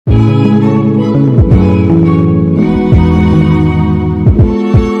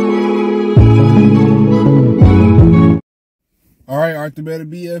Artur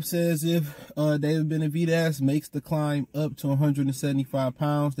Beterbiev says if David Benavidez makes the climb up to 175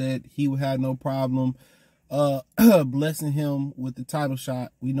 pounds, that he would have no problem blessing him with the title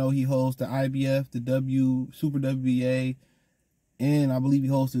shot. We know he holds the IBF, the Super WBA, and I believe he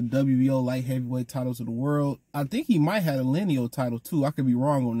holds the WBO light heavyweight titles of the world. I think he might have a lineal title too. I could be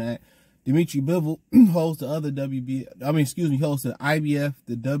wrong on that. Dmitry Bivol holds the other holds the IBF,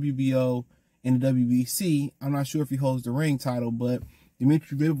 the WBO, and the WBC. I'm not sure if he holds the ring title, but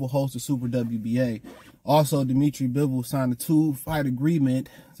Dmitry Bivol holds the Super WBA. Also, Dmitry Bivol signed a 2-fight agreement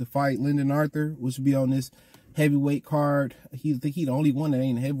to fight Lyndon Artur, which will be on this heavyweight card. I think he's the only one that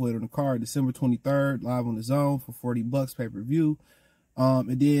ain't a heavyweight on the card. December 23rd, live on the Zone for $40 pay-per-view.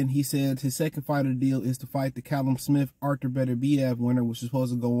 And then he said his second fight of the deal is to fight the Callum Smith Artur Beterbiev winner, which is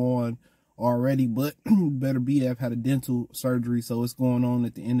supposed to go on already, but Beterbiev had a dental surgery, so it's going on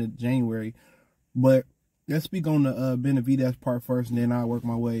at the end of January. But let's speak on the Benavidez part first, and then I'll work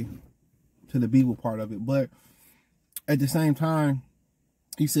my way to the Bivol part of it. But at the same time,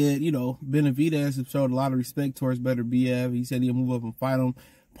 he said, you know, Benavidez have showed a lot of respect towards Beterbiev. He said he'll move up and fight him.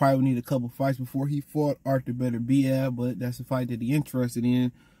 Probably would need a couple fights before he fought Artur Beterbiev, but that's a fight that he's interested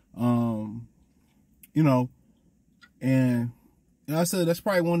in. You know, and I said that's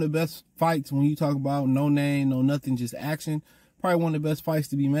probably one of the best fights when you talk about no name, no nothing, just action. Probably one of the best fights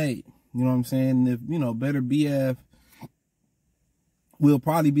to be made. You know what I'm saying? And if, you know, Beterbiev will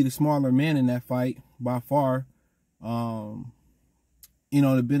probably be the smaller man in that fight by far. You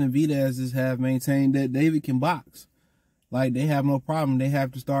know, the Benavidezes have maintained that David can box. Like, they have no problem. They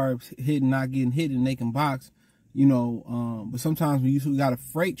have to start hitting, not getting hit, and they can box. You know, but sometimes when you got a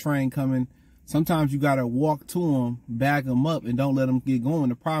freight train coming, sometimes you got to walk to them, bag them up, and don't let them get going.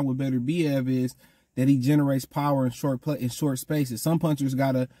 The problem with Beterbiev is that he generates power in short spaces. Some punchers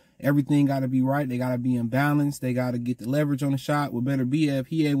everything gotta be right. They gotta be in balance. They gotta get the leverage on the shot. With Beterbiev,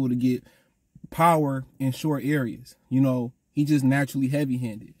 he able to get power in short areas. You know, he just naturally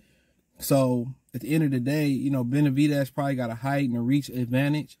heavy-handed. So at the end of the day, you know, Benavidez probably got a height and a reach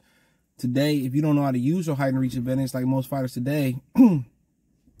advantage. Today, if you don't know how to use your height and reach advantage, like most fighters today,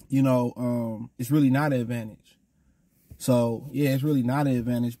 you know, it's really not an advantage. So yeah, it's really not an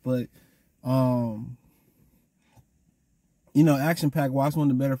advantage, but you know, action-packed wise,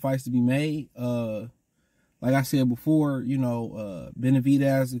 one of the better fights to be made. Like I said before, you know,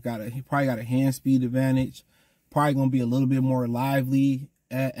 Benavidez he probably got a hand speed advantage. Probably gonna be a little bit more lively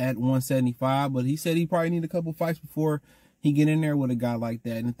at 175, but he said he probably need a couple fights before he get in there with a guy like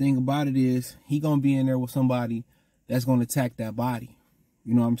that. And the thing about it is, he gonna be in there with somebody that's gonna attack that body.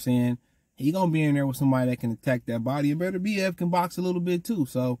 You know what I'm saying? He gonna be in there with somebody that can attack that body. And Beterbiev can box a little bit too.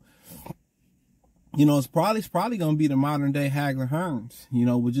 So, you know, it's probably gonna be the modern day Hagler Hearns. You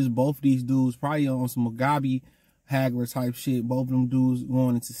know, with just both these dudes probably on some Mugabe Hagler type shit. Both of them dudes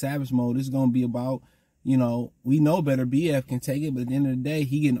going into savage mode. It's gonna be about, you know, we know Beterbiev can take it, but at the end of the day,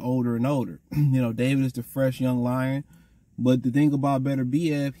 he getting older and older. You know, David is the fresh young lion. But the thing about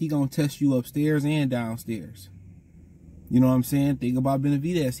Beterbiev, he gonna test you upstairs and downstairs. You know what I'm saying? Think about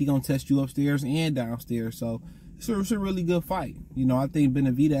Benavidez, he gonna test you upstairs and downstairs. So it's a really good fight. You know, I think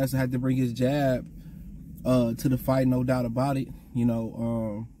Benavidez had to bring his jab to the fight, no doubt about it. You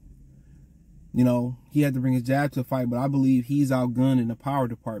know, he had to bring his jab to the fight, but I believe he's outgunned in the power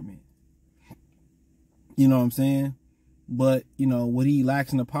department. You know what I'm saying? But, you know, what he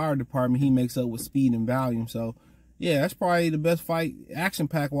lacks in the power department, he makes up with speed and volume. So, yeah, that's probably the best fight,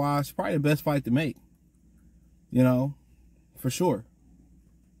 action-pack wise, probably the best fight to make. You know, for sure.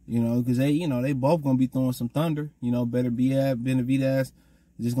 You know, because they both going to be throwing some thunder. You know, Benavidez is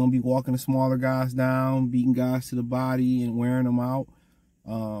just going to be walking the smaller guys down, beating guys to the body and wearing them out.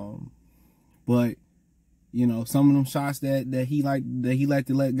 But, you know, some of them shots that he like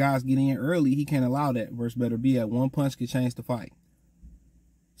to let guys get in early, he can't allow that versus Beterbiev. One punch can change the fight.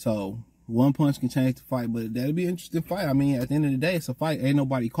 So one punch can change the fight, but that'll be an interesting fight. I mean, at the end of the day, it's a fight ain't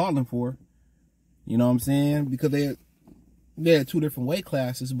nobody calling for. You know what I'm saying? Because they're two different weight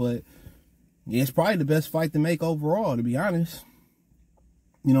classes, but yeah, it's probably the best fight to make overall, to be honest.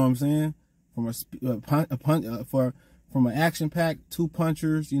 You know what I'm saying? From an action-packed, two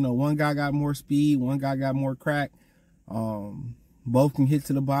punchers, you know, one guy got more speed, one guy got more crack. Both can hit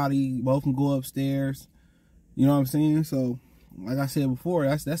to the body, both can go upstairs. You know what I'm saying? So, like I said before,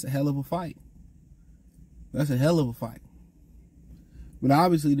 that's a hell of a fight. That's a hell of a fight. But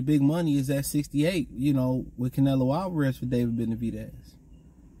obviously, the big money is at 68, you know, with Canelo Alvarez for David Benavidez.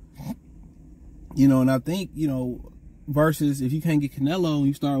 You know, and I think, you know, versus if you can't get Canelo and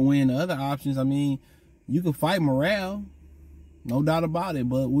you start weighing the other options, I mean, you can fight Morale, no doubt about it.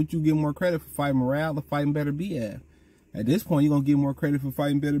 But would you give more credit for fighting Morale or fighting Beterbiev? At this point, you're going to get more credit for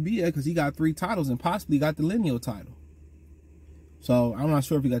fighting Beterbiev because he got 3 titles and possibly got the lineal title. So I'm not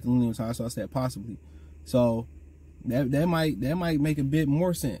sure if he got the lineal title, so I said possibly. So that might make a bit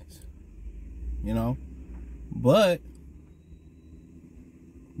more sense, you know. But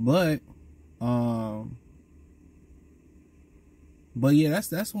yeah,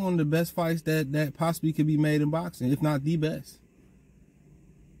 that's one of the best fights that possibly could be made in boxing, if not the best.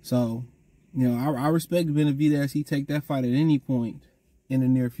 So, you know, I respect Benavidez. He take that fight at any point in the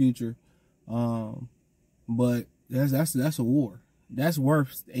near future. But that's a war. That's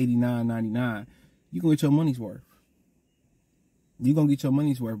worth $89.99. You can get your money's worth. You're gonna get your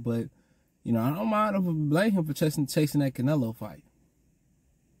money's worth. But, you know, I don't mind if I blame him for chasing that Canelo fight.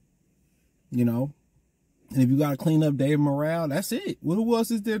 You know, and if you got to clean up David Morrell, that's it. Who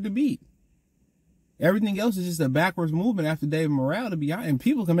else is there to beat? Everything else is just a backwards movement after David Morrell, to be honest. And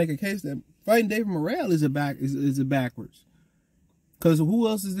people can make a case that fighting David Morrell is a backwards. Because who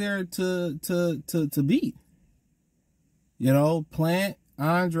else is there to beat? You know, Plant,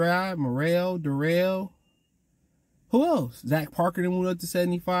 Andrade, Morrell, Durrell. Who else? Zach Parker then went up to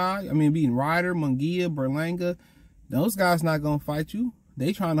 75. I mean, beating Ryder, Munguia, Berlanga. Those guys not going to fight you.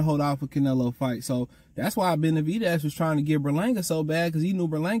 They trying to hold out for Canelo fight. So that's why Benavidez was trying to get Berlanga so bad, because he knew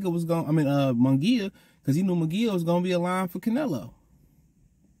Berlanga was going, Munguia, because he knew Munguia was going to be a line for Canelo.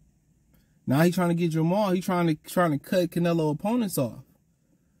 Now he's trying to get Jamal. He's trying to cut Canelo opponents off.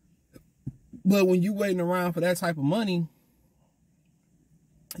 But when you waiting around for that type of money,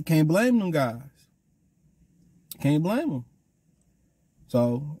 you can't blame them guys. Can't blame them.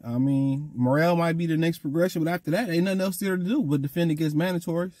 So, I mean, Morrell might be the next progression, but after that, ain't nothing else there to do but defend against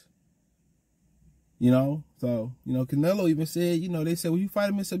mandatories. You know, so, you know, Canelo even said, you know, they said, well, you fight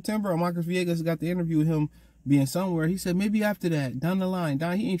him in September, or Marcus Villegas got the interview with him being somewhere. He said, maybe after that, down the line.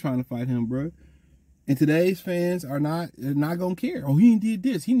 He ain't trying to fight him, bro. And today's fans are not going to care. Oh, he did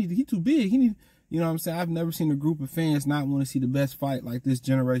this. He too big. You know what I'm saying? I've never seen a group of fans not want to see the best fight like this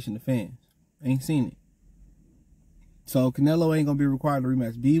generation of fans. Ain't seen it. So Canelo ain't going to be required to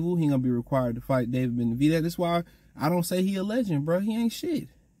rematch Bivol. He ain't going to be required to fight David Benavidez. That's why I don't say he a legend, bro. He ain't shit.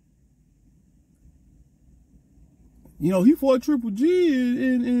 You know, he fought Triple G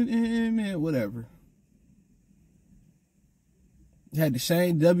and man, whatever. Had to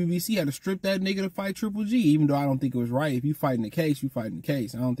shame WBC, had to strip that nigga to fight Triple G, even though I don't think it was right. If you fighting the case, you fighting the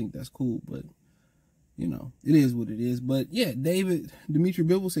case. I don't think that's cool, but, you know, it is what it is. But, yeah, Dmitry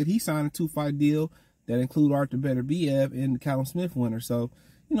Bivol said he signed a 2-fight deal that include Artur Beterbiev and the Callum Smith winner. So,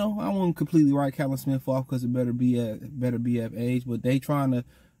 you know, I wouldn't completely write Callum Smith off because of Beterbiev age, but they trying to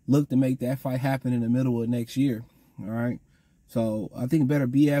look to make that fight happen in the middle of next year. All right. So I think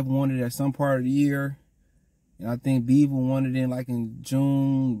Beterbiev wanted it at some part of the year. And I think Bivol wanted it in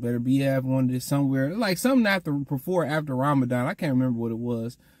June. Beterbiev wanted it somewhere, like something after Ramadan. I can't remember what it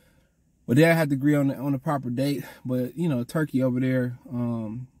was. But they had to agree on the proper date. But, you know, Turkey over there,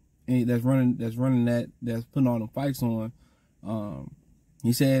 that's putting all them fights on.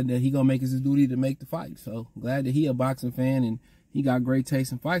 He said that he gonna make it his duty to make the fight. So glad that he a boxing fan and he got great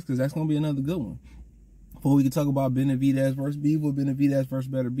taste in fights, because that's gonna be another good one. Before we can talk about Benavidez versus Bivol, Benavidez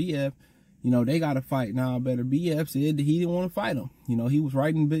versus Beterbiev, you know, they got to fight. Now, Beterbiev said that he didn't want to fight him. You know, he was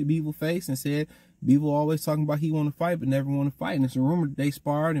right in Bivol's face and said Bivol always talking about he want to fight but never want to fight. And it's a rumor that they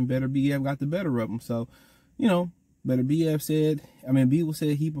sparred and Beterbiev got the better of him. So, you know, Bivol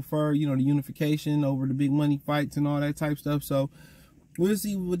said he preferred, you know, the unification over the big money fights and all that type stuff. So we'll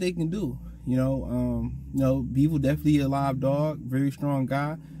see what they can do. You know, Bivol definitely a live dog, very strong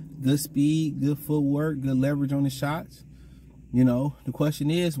guy, good speed, good footwork, good leverage on his shots. You know, the question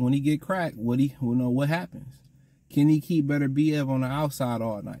is, when he get cracked, what happens? Can he keep Beterbiev on the outside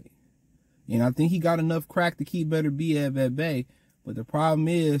all night? And I think he got enough crack to keep Beterbiev at bay. But the problem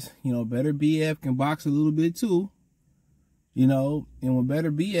is, you know, Beterbiev can box a little bit too. You know, and when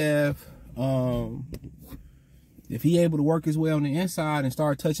Beterbiev, if he able to work his way on the inside and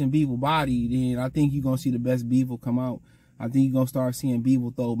start touching Bivol's body, then I think you're going to see the best Bivol come out. I think you're going to start seeing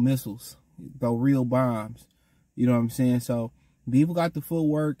Bivol throw missiles, throw real bombs. You know what I'm saying? So Bivol got the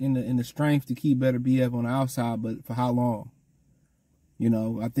footwork and the strength to keep Beterbiev on the outside, but for how long? You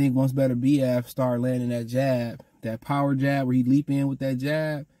know, I think once Beterbiev start landing that jab, that power jab where he leap in with that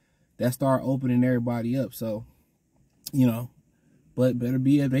jab, that start opening everybody up. So, you know, but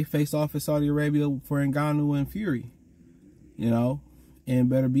Beterbiev, they faced off in Saudi Arabia for Ngannou and Fury, you know, and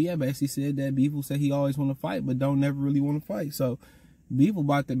Beterbiev basically said that Bivol said he always want to fight, but don't never really want to fight. So Bivol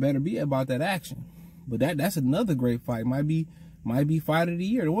Beterbiev about that action. But that's another great fight. Might be fight of the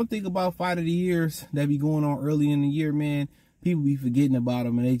year. The one thing about fight of the years that be going on early in the year, man, people be forgetting about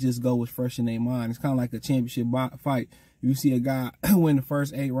them and they just go what's fresh in their mind. It's kind of like a championship fight. You see a guy win the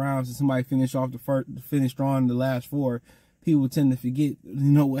first 8 rounds and somebody finish strong in the last 4. People tend to forget,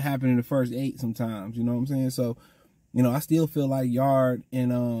 what happened in the first 8 sometimes. You know what I'm saying? So, I still feel like Yard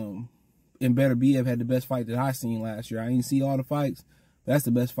and Beterbiev had the best fight that I seen last year. I didn't see all the fights, but that's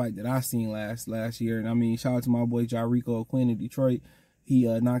the best fight that I seen last year. And I mean, shout out to my boy Jarico O'Quinn in Detroit. He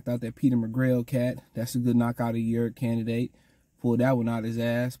knocked out that Peter McGrail cat. That's a good knockout of the year candidate. Pulled that one out his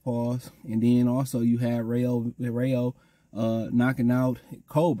ass. Pause. And then also you had Rayo knocking out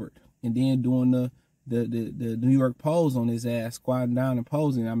Colbert, and then doing the New York pose on his ass, squatting down and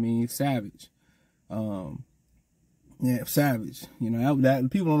posing. I mean, savage. Yeah, savage. That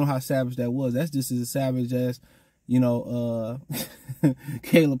people don't know how savage that was. That's just as savage as,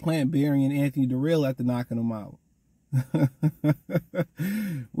 Caleb Plant burying Anthony Durrell after knocking him out.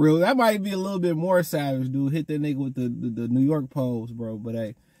 Real, that might be a little bit more savage, dude. Hit that nigga with the New York pose, bro. But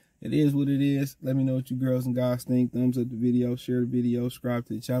hey, it is what it is. Let me know what you girls and guys think. Thumbs up the video, share the video, subscribe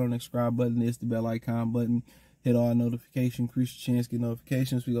to the channel. Next subscribe button is the bell icon button. Hit all notifications, increase your chance to get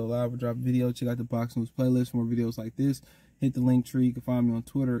notifications. We go live or drop a video. Check out the Box News playlist for more videos like this. Hit the link tree. You can find me on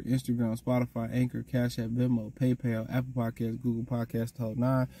Twitter, Instagram, Spotify, Anchor, Cash App, Venmo, PayPal, Apple Podcasts, Google Podcasts, the whole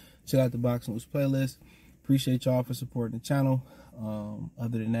 9. Check out the Box News playlist. Appreciate y'all for supporting the channel.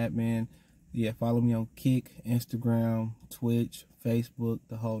 Other than that, man, yeah, follow me on Kick, Instagram, Twitch, Facebook,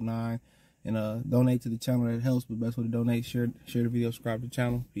 the whole 9. And donate to the channel. That helps, but best way to donate, share the video, subscribe to the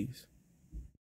channel. Peace.